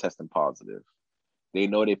that they've been testing positive. They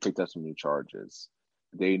know they picked up some new charges.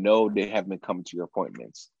 They know they haven't been coming to your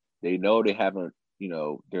appointments. They know they haven't,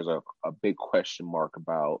 there's a big question mark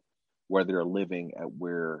about whether they're living at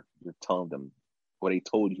where you're telling them what they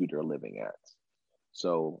told you they're living at.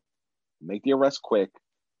 So make the arrest quick,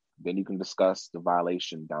 then you can discuss the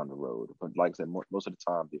violation down the road. But like I said, most of the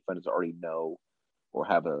time, the offenders already know or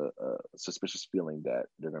have a suspicious feeling that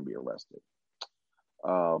they're going to be arrested.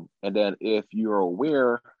 And then if you're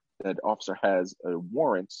aware that the officer has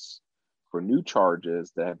warrants for new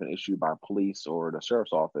charges that have been issued by police or the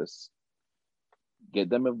sheriff's office, get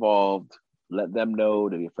them involved, let them know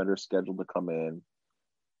that the offender is scheduled to come in,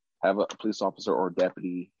 have a police officer or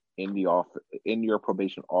deputy in the office, in your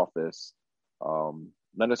probation office,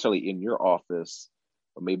 not necessarily in your office,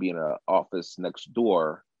 but maybe in an office next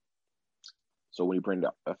door. So when you bring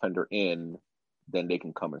the offender in, then they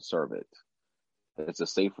can come and serve it. It's a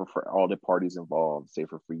safer for all the parties involved,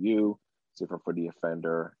 safer for you, safer for the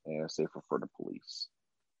offender, and safer for the police.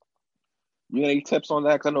 You got any tips on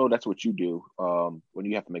that? Because I know that's what you do when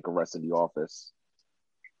you have to make arrests in the office.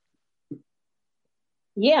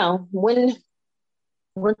 Yeah, when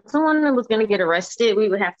someone was going to get arrested, we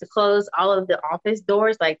would have to close all of the office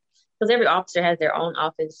doors, because every officer has their own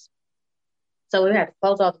office. So we would have to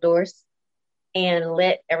close all the doors and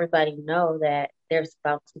let everybody know that there's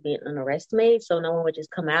about to be an arrest made, so no one would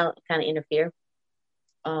just come out and kind of interfere.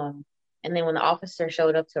 And then when the officer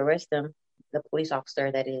showed up to arrest them, the police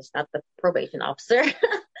officer, that is, not the probation officer,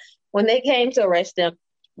 when they came to arrest them,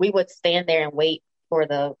 we would stand there and wait for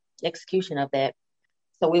the execution of that.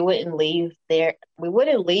 So we wouldn't leave there. We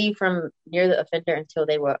wouldn't leave from near the offender until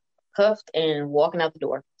they were cuffed and walking out the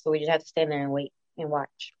door. So we just had to stand there and wait and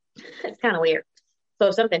watch. It's kind of weird. So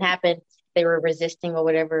if something happened, they were resisting or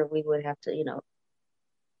whatever, we would have to,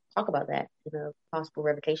 talk about that in a possible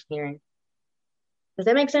revocation hearing. Does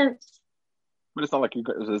that make sense? But it's not like you're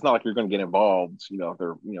going to get involved. If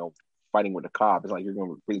they're fighting with the cop, it's like you're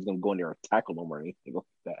going to go in there and tackle them or anything like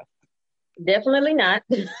that. Definitely not.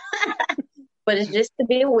 But it's just to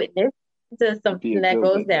be a witness to something that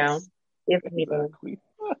goes down. Exactly.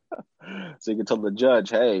 So you can tell the judge,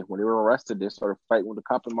 hey, when they were arrested, they started fighting with the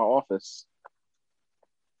cop in my office.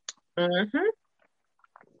 Mm-hmm.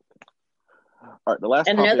 All right, the last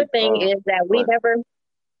Another thing is that we never.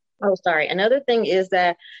 Oh, sorry. Another thing is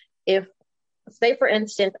that if, say, for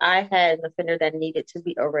instance, I had an offender that needed to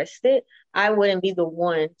be arrested, I wouldn't be the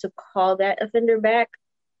one to call that offender back.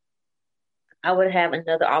 I would have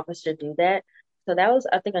another officer do that. So that was,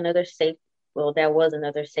 I think, another safety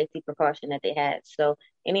precaution that they had. So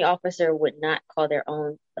any officer would not call their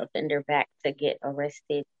own offender back to get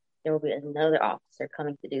arrested. There will be another officer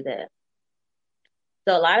coming to do that.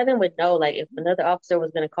 So a lot of them would know, if another officer was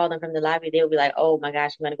going to call them from the lobby, they would be like, oh my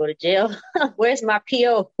gosh, I'm going to go to jail. Where's my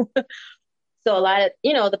PO? So a lot of,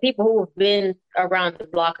 the people who have been around the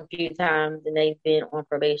block a few times and they've been on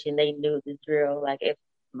probation, they knew the drill. If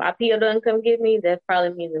my PO doesn't come get me, that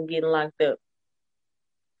probably means I'm getting locked up.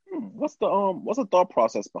 What's the thought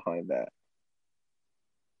process behind that?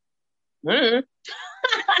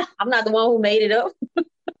 I'm not the one who made it up.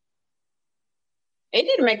 It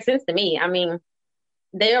didn't make sense to me. I mean,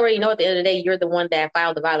 they already know at the end of the day you're the one that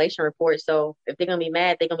filed the violation report. So if they're gonna be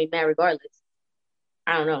mad, they're gonna be mad regardless.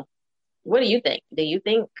 I don't know. What do you think? Do you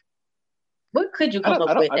think what could you I come don't, up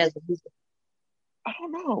I don't, with as a reason? I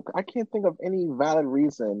don't know. I can't think of any valid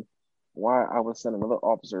reason why I would send another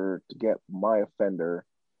officer to get my offender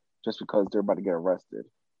just because they're about to get arrested.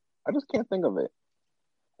 I just can't think of it.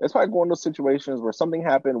 It's like one of those situations where something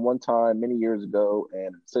happened one time many years ago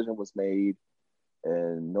and a decision was made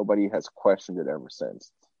and nobody has questioned it ever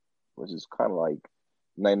since, which is kind of like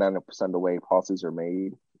 99% of the way policies are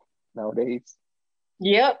made nowadays.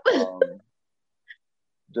 Yep. Um,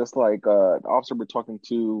 just like the officer we're talking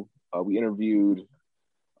to, we interviewed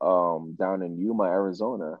down in Yuma,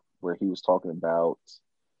 Arizona, where he was talking about,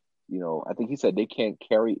 I think he said they can't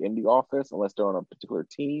carry in the office unless they're on a particular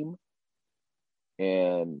team.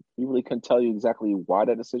 And he really couldn't tell you exactly why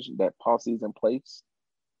that policy is in place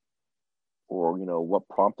or, what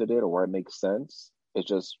prompted it or where it makes sense. It's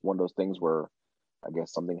just one of those things where I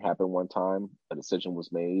guess something happened one time, a decision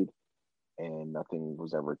was made, and nothing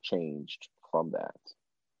was ever changed from that.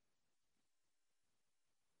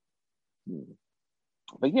 Hmm.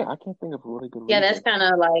 But yeah, I can't think of a really good Yeah, that's reason.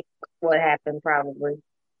 kind of like what happened probably.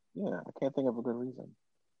 Yeah, I can't think of a good reason.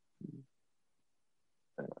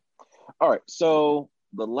 Anyway. All right, so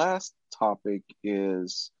the last topic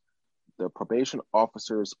is the probation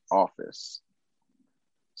officer's office.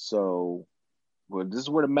 So, well, this is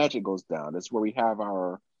where the magic goes down. This is where we have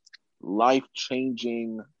our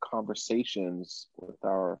life-changing conversations with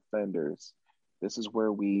our offenders. This is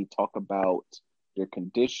where we talk about their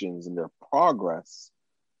conditions and their progress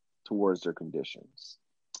towards their conditions.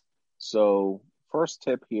 So, first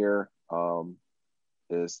tip here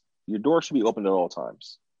is your door should be open at all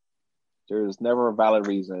times. There is never a valid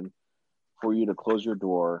reason for you to close your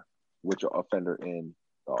door with your offender in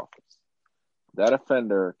the office. That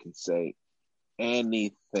offender can say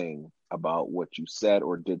anything about what you said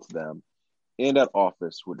or did to them in that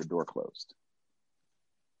office with the door closed,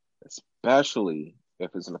 especially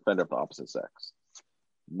if it's an offender of the opposite sex.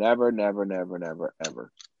 Never, never, never, never,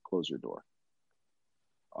 ever close your door.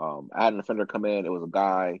 I had an offender come in. It was a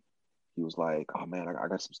guy. He was like, "Oh man, I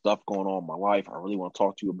got some stuff going on in my life. I really want to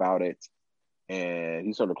talk to you about it." And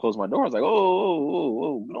he started to close my door. I was like,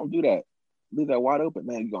 "Oh, don't do that. Leave that wide open,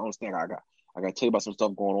 man. You don't understand. I got to tell you about some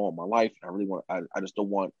stuff going on in my life. I really want. I just don't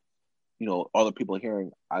want, other people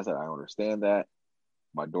hearing." I said, "I understand that.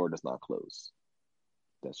 My door does not close.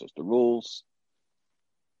 That's just the rules.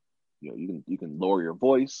 You can lower your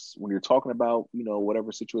voice when you're talking about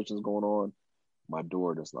whatever situation is going on. My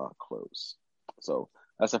door does not close." So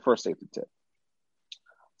that's the first safety tip.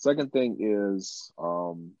 Second thing is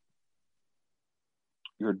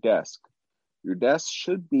your desk. Your desk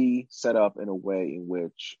should be set up in a way in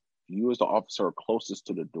which you, as the officer, are closest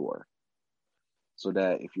to the door, so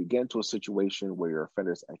that if you get into a situation where your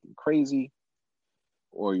offender is acting crazy,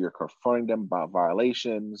 or you're confronting them about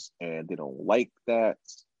violations and they don't like that,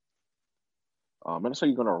 I'm not sure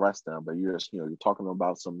you're going to arrest them, but you're just, you're talking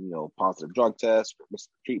about some, positive drug tests or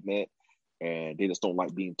treatment, and they just don't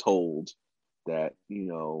like being told that,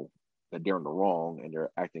 that they're in the wrong and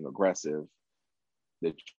they're acting aggressive,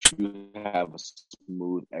 that you have a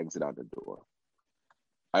smooth exit out the door.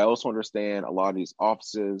 I also understand a lot of these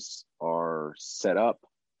offices are set up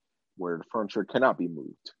where the furniture cannot be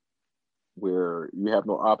moved, where you have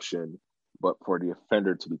no option but for the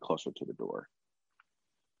offender to be closer to the door.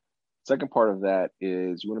 Second part of that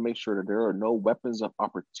is you want to make sure that there are no weapons of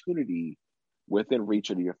opportunity within reach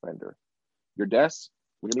of the offender. Your desk,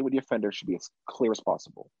 when you meet with the offender, should be as clear as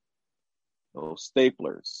possible. No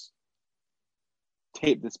staplers,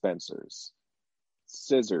 tape dispensers,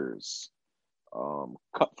 scissors,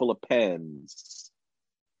 cup full of pens,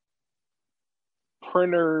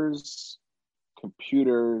 printers,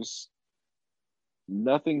 computers.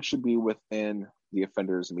 Nothing should be within the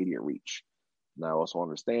offender's immediate reach. Now, I also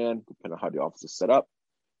understand, depending on how the office is set up,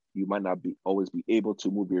 you might not always be able to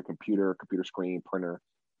move your computer screen, printer,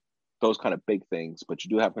 those kind of big things, but you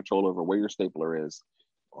do have control over where your stapler is,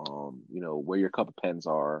 where your cup of pens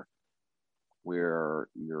are, where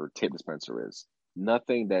your tape dispenser is.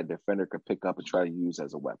 Nothing that the offender could pick up and try to use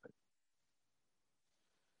as a weapon.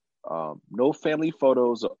 No family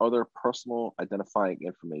photos or other personal identifying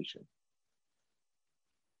information.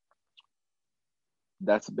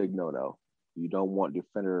 That's a big no-no. You don't want the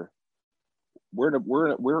offender.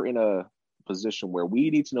 We're in a position where we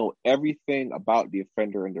need to know everything about the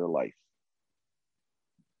offender in their life.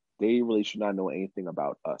 They really should not know anything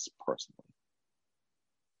about us personally.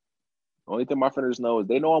 The only thing my offenders know is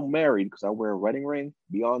they know I'm married because I wear a wedding ring.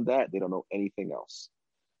 Beyond that, they don't know anything else.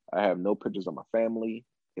 I have no pictures of my family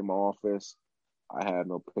in my office. I have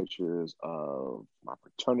no pictures of my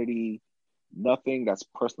fraternity, nothing that's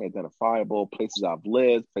personally identifiable, places I've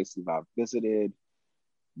lived, places I've visited,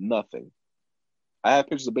 nothing. I have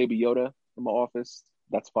pictures of Baby Yoda in my office.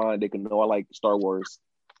 That's fine. They can know I like Star Wars.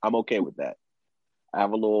 I'm okay with that. I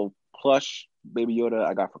have a little plush Baby Yoda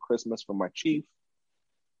I got for Christmas from my chief.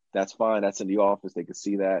 That's fine. That's in the office. They can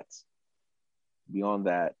see that. Beyond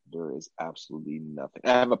that, there is absolutely nothing. I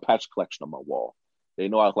have a patch collection on my wall. They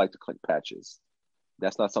know I like to collect patches.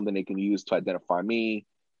 That's not something they can use to identify me,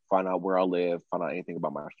 find out where I live, find out anything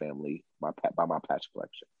about my family, by my patch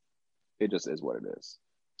collection. It just is what it is.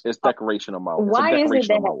 It's decoration on my. It's a Why is it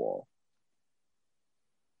decoration on my that? wall.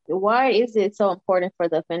 Why is it so important for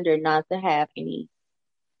the offender not to have any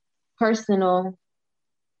personal,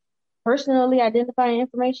 personally identifying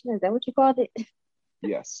information? Is that what you called it?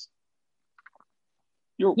 Yes,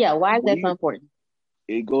 you're. Yeah. Why is that so We. important?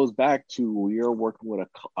 It goes back to you're working with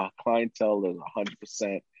a clientele that's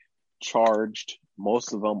 100% charged.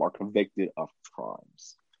 Most of them are convicted of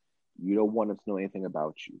crimes. You don't want them to know anything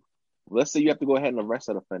about you. Let's say you have to go ahead and arrest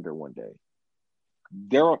that offender one day.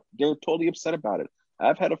 They're totally upset about it.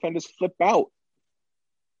 I've had offenders flip out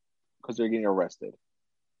because they're getting arrested.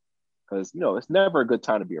 Because it's never a good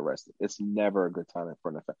time to be arrested. It's never a good time for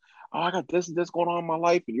an offender. Oh, I got this and this going on in my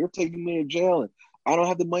life, and you're taking me to jail, and I don't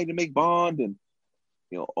have the money to make bond, and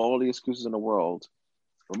all the excuses in the world.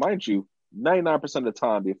 Remind you, 99% of the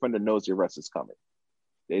time, the offender knows the arrest is coming.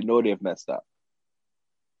 They know they've messed up.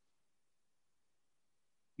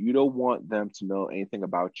 You don't want them to know anything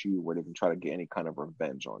about you where they can try to get any kind of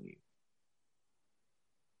revenge on you.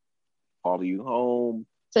 Follow you home.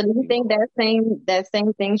 So, do you think that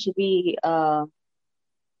same thing should be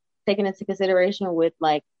taken into consideration with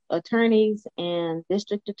like attorneys and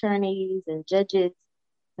district attorneys and judges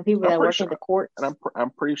and people I'm that pretty work in sure, the courts? and I'm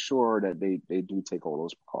pretty sure that they do take all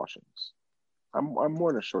those precautions. I'm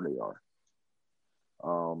more than sure they are.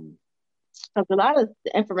 Um, Because a lot of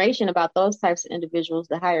information about those types of individuals,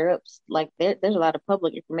 the higher ups, like there's a lot of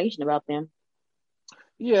public information about them.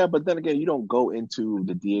 yeah, but then again, you don't go into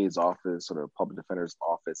the DA's office or the public defender's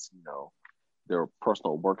office, their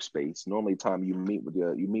personal workspace. Normally, time you meet with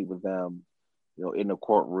them, in the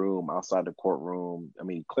courtroom, outside the courtroom. I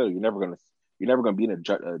mean, clearly, you're never gonna be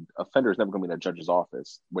in offender is never gonna be in a judge's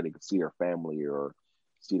office where they can see their family or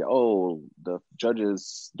see that the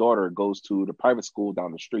judge's daughter goes to the private school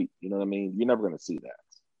down the street. You know what I mean? You're never gonna see that.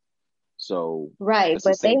 So Right, it's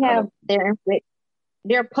the but they same kind have of.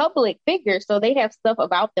 they're public figures, so they have stuff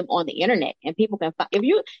about them on the internet, and people can find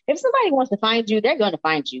if somebody wants to find you, they're going to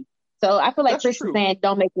find you. So I feel like That's Chris is true. saying,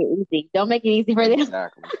 don't make it easy. Don't make it easy for them.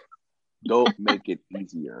 Exactly. Don't make it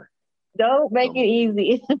easier. Don't make Don't it make it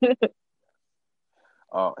easier. easy.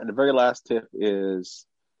 And the very last tip is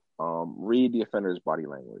read the offender's body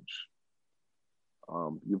language.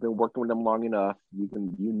 You've been working with them long enough. You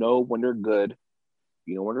know when they're good.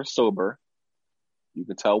 You know when they're sober. You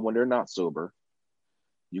can tell when they're not sober.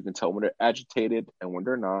 You can tell when they're agitated and when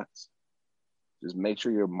they're not. Just make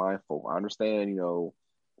sure you're mindful. I understand,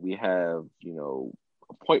 we have,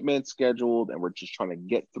 appointments scheduled and we're just trying to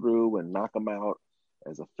get through and knock them out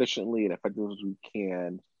as efficiently and effectively as we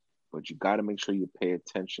can. But you got to make sure you pay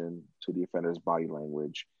attention to the offender's body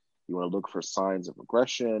language. You want to look for signs of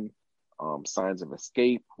aggression, signs of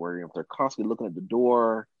escape, where if they're constantly looking at the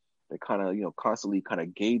door, they're kind of, constantly kind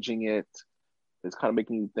of gauging it. It's kind of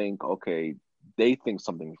making you think, okay, they think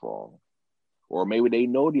something's wrong. Or maybe they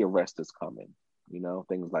know the arrest is coming,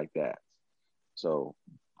 things like that. So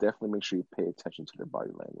definitely make sure you pay attention to their body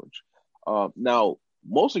language. Now,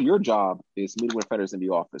 most of your job is meeting with offenders in the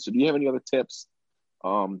office. So do you have any other tips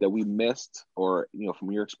that we missed or,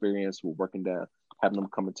 from your experience with working down, having them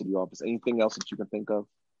come into the office? Anything else that you can think of?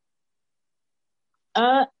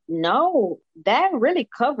 No, that really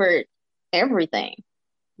covered everything.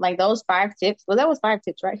 Like those 5 tips. Well, that was 5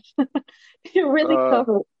 tips, right? It really Uh,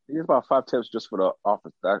 covered. Here's about 5 tips just for the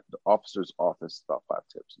office, the officer's office, about 5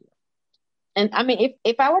 tips. Yeah. And I mean,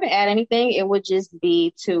 if I were to add anything, it would just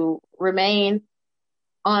be to remain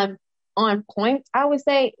on on point, I would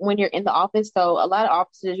say, when you're in the office. So a lot of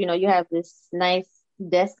officers, you have this nice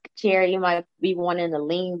desk chair. You might be wanting to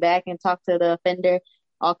lean back and talk to the offender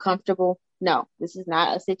all comfortable. No, this is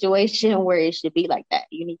not a situation where it should be like that.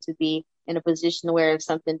 You need to be in a position where if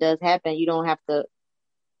something does happen, you don't have to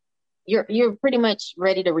you're pretty much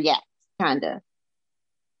ready to react, kinda.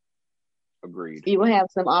 Agreed. You will have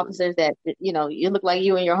some Agreed. officers that, you look like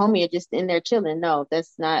you and your homie are just in there chilling. No,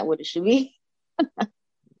 that's not what it should be.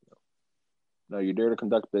 No, you're there to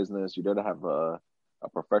conduct business. You're there to have a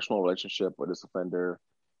professional relationship with this offender.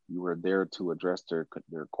 You were there to address their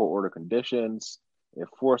court order conditions.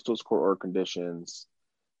 enforce those court order conditions,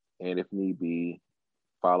 and if need be,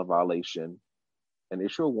 file a violation and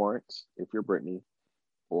issue a warrant if you're Brittany,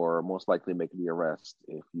 or most likely make the arrest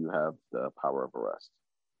if you have the power of arrest.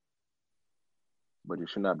 But you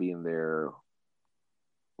should not be in there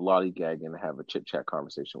lollygagging and have a chit chat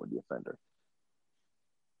conversation with the offender.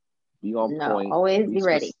 Be on point. Always be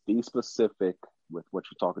ready. Be specific with what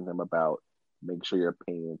you're talking to them about. Make sure you're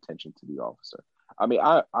paying attention to the officer. I mean,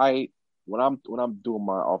 I when I'm doing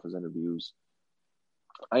my office interviews,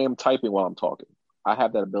 I am typing while I'm talking. I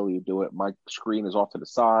have that ability to do it. My screen is off to the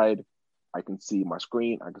side. I can see my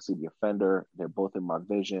screen. I can see the offender. They're both in my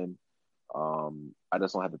vision. I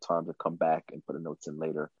just don't have the time to come back and put the notes in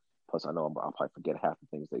later. Plus, I know I'll probably forget half the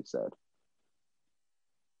things they said.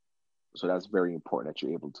 So that's very important that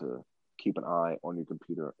you're able to keep an eye on your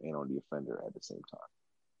computer and on the offender at the same time.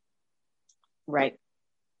 Right.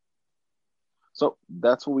 So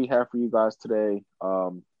that's what we have for you guys today.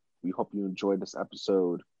 We hope you enjoyed this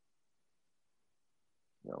episode.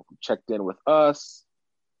 You checked in with us.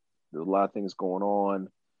 There's a lot of things going on.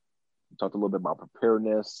 We talked a little bit about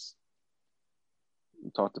preparedness.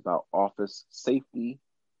 We talked about office safety.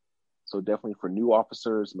 So definitely for new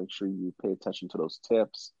officers, make sure you pay attention to those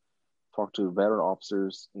tips. Talk to veteran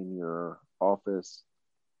officers in your office.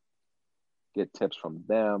 Get tips from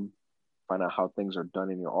them. Find out how things are done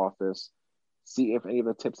in your office. See if any of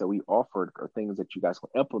the tips that we offered are things that you guys can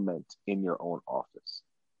implement in your own office.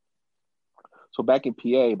 So back in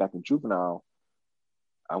PA, back in juvenile,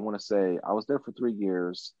 I want to say I was there for 3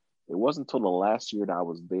 years. It wasn't until the last year that I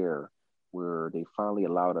was there where they finally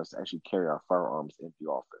allowed us to actually carry our firearms in the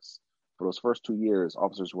office. For those first 2 years,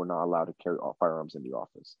 officers were not allowed to carry our firearms in the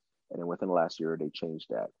office. And then within the last year, they changed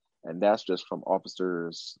that. And that's just from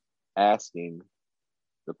officers asking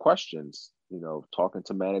the questions, talking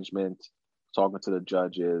to management, talking to the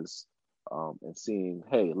judges, and seeing,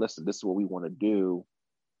 hey, listen, this is what we want to do.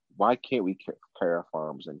 Why can't we carry our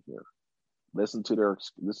firearms in here? Listen to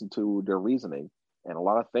their reasoning. And a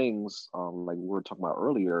lot of things, like we were talking about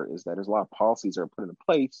earlier, is that there's a lot of policies that are put into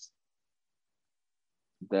place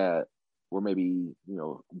that were maybe,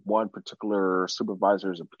 one particular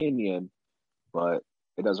supervisor's opinion, but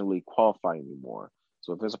it doesn't really qualify anymore.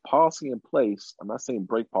 So if there's a policy in place, I'm not saying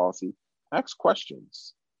break policy, ask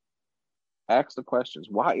questions. Ask the questions.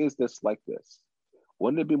 Why is this like this?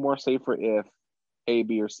 Wouldn't it be more safer if A,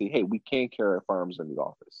 B, or C, hey, we can't carry our firearms in the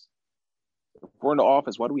office? If we're in the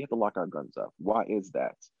office, why do we have to lock our guns up? Why is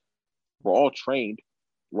that? We're all trained.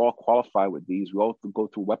 We're all qualified with these. We all go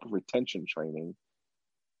through weapon retention training.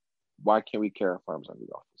 Why can't we carry our firearms in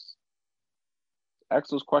the office? Ask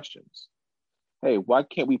those questions. Hey, why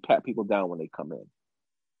can't we pat people down when they come in?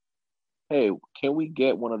 Hey, can we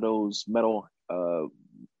get one of those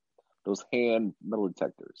those hand metal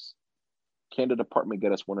detectors? Can the department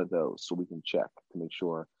get us one of those so we can check to make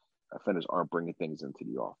sure offenders aren't bringing things into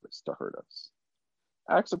the office to hurt us?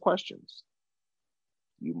 Ask the questions.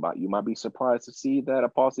 You might be surprised to see that a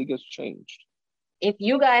policy gets changed. If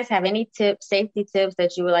you guys have any safety tips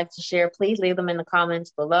that you would like to share, please leave them in the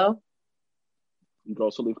comments below. You can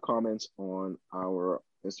also leave comments on our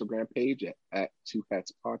Instagram page at Two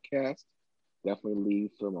Hats Podcast. Definitely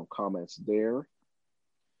leave them comments there.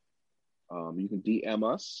 You can DM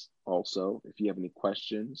us also if you have any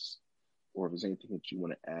questions or if there's anything that you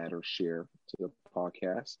want to add or share to the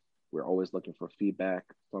podcast. We're always looking for feedback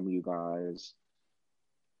from you guys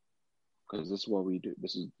because this is what we do.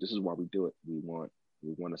 This is why we do it. We want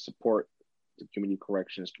to support the community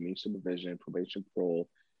corrections, community supervision, probation, parole,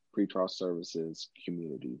 pretrial services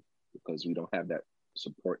community because we don't have that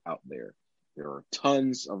support out there. There are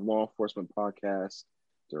tons of law enforcement podcasts.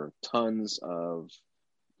 There are tons of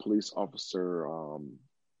police officer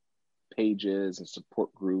pages and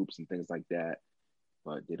support groups and things like that,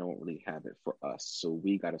 but they don't really have it for us. So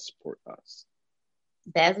we got to support us.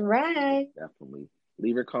 That's right. Definitely.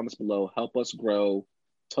 Leave your comments below. Help us grow.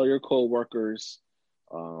 Tell your co-workers.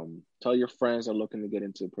 Tell your friends that are looking to get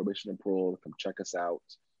into probation and parole to come check us out.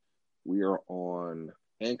 We are on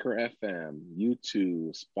Anchor FM,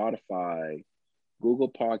 YouTube, Spotify,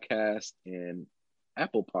 Google Podcasts, and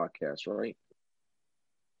Apple Podcasts, right?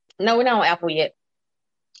 No, we're not on Apple yet.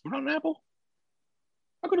 We're not on Apple?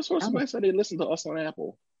 I could have sworn somebody said they listened to us on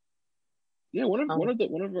Apple. Yeah,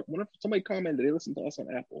 somebody commented they listened to us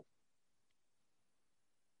on Apple.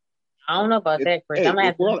 I don't know about that, Chris.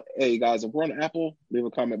 Hey guys, if we're on Apple, leave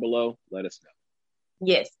a comment below. Let us know.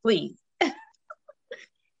 Yes, please.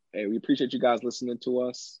 Hey, we appreciate you guys listening to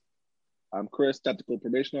us. I'm Chris, Tactical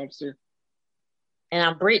Probation Officer. And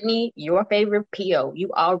I'm Brittany, your favorite PO.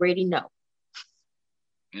 You already know.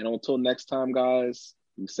 And until next time, guys,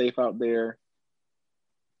 be safe out there.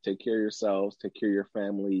 Take care of yourselves, take care of your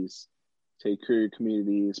families, take care of your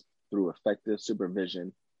communities through effective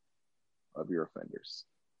supervision of your offenders.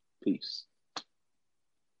 Peace.